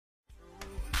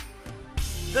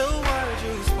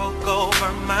spoke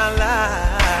over my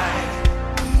life.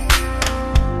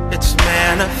 It's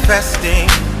manifesting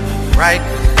right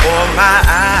before my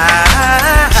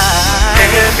eyes.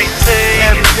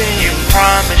 Everything you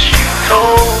promised, you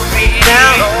told me.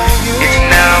 It's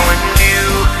now in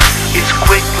you. It's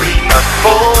quickly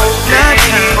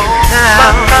unfolding. My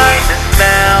time is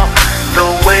now. The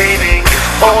waiting is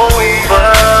over.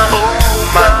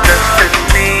 My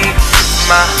destiny,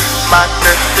 my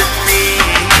destiny.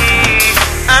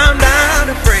 I'm not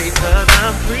afraid 'cause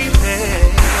I'm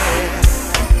prepared.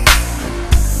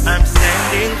 I'm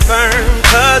standing firm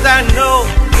 'cause I know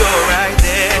you're right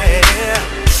there.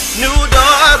 New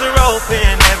doors are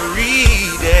open every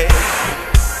day.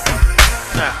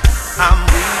 I'm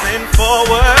moving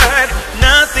forward,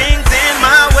 nothing's in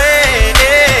my way.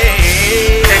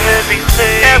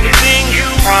 Everything you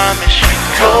promised, you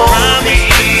told me.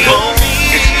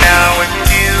 It's now in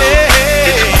you.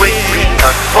 It's quickly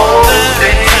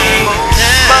unfolding.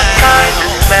 My time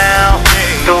is now.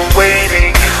 The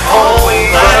waiting is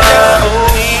over.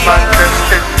 My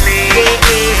destiny,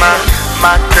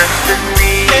 my destiny.